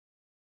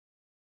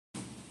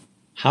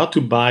how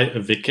to buy a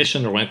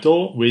vacation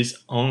rental with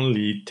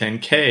only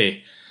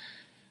 10K.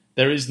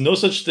 There is no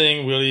such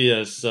thing really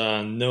as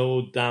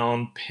no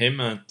down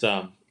payment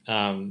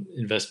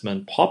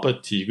investment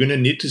property. You're going to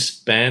need to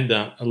spend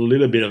a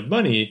little bit of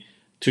money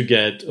to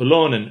get a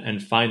loan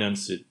and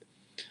finance it.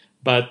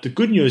 But the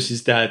good news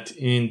is that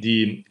in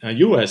the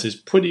US, it's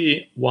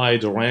pretty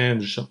wide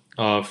range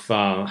of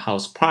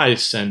house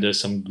price, and there's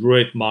some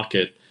great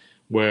market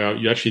where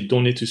you actually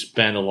don't need to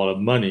spend a lot of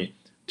money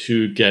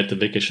to get a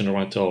vacation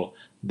rental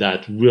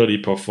that really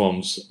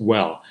performs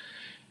well.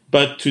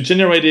 But to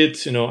generate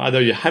it,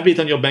 either you have it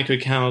on your bank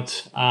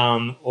account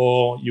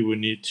or you will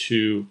need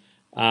to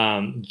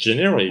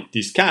generate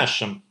this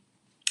cash.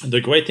 The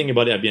great thing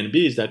about Airbnb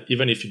is that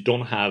even if you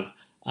don't have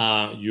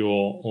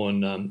your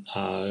own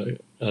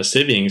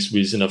savings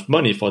with enough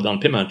money for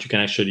down payment, you can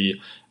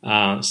actually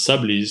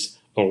sublease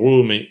a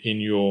room in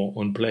your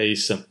own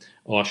place,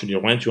 or actually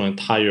rent your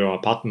entire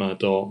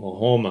apartment or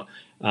home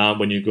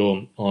when you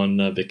go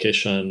on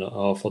vacation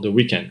or for the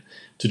weekend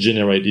to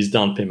generate this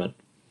down payment.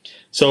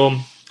 So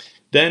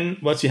then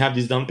once you have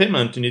this down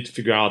payment, you need to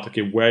figure out,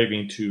 okay, where you're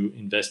going to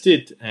invest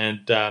it. And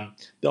there are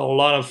a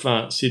lot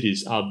of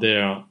cities out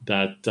there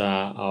that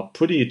are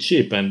pretty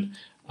cheap, and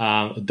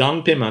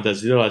down payment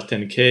as little as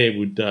 10K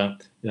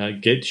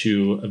would get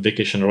you a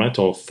vacation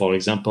rental. For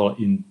example,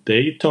 in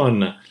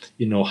Dayton,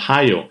 in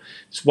Ohio,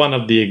 it's one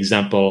of the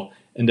example,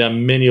 and there are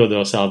many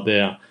others out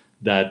there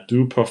that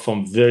do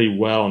perform very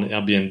well on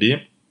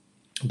Airbnb.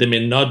 They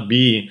may not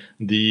be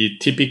the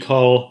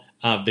typical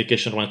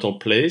vacation rental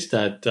place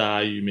that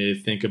you may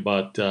think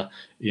about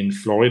in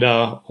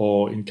Florida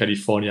or in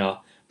California,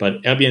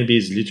 but Airbnb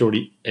is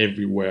literally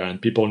everywhere,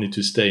 and people need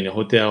to stay in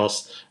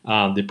hotels.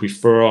 They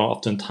prefer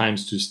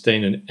oftentimes to stay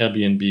in an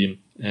Airbnb,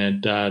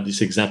 and this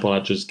example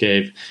I just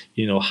gave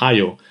in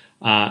Ohio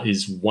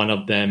is one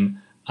of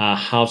them.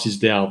 Houses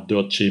there are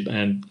dirt cheap,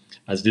 and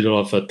as little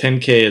of a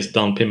 10K as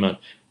down payment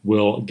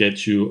will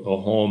get you a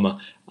home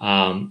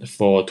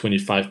for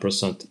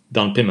 25%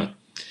 down payment.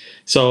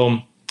 So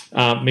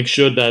make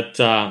sure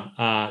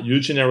that you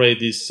generate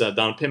this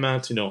down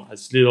payment,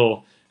 as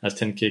little as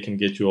 10K can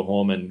get you a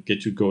home and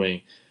get you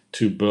going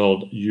to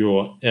build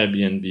your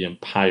Airbnb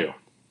empire.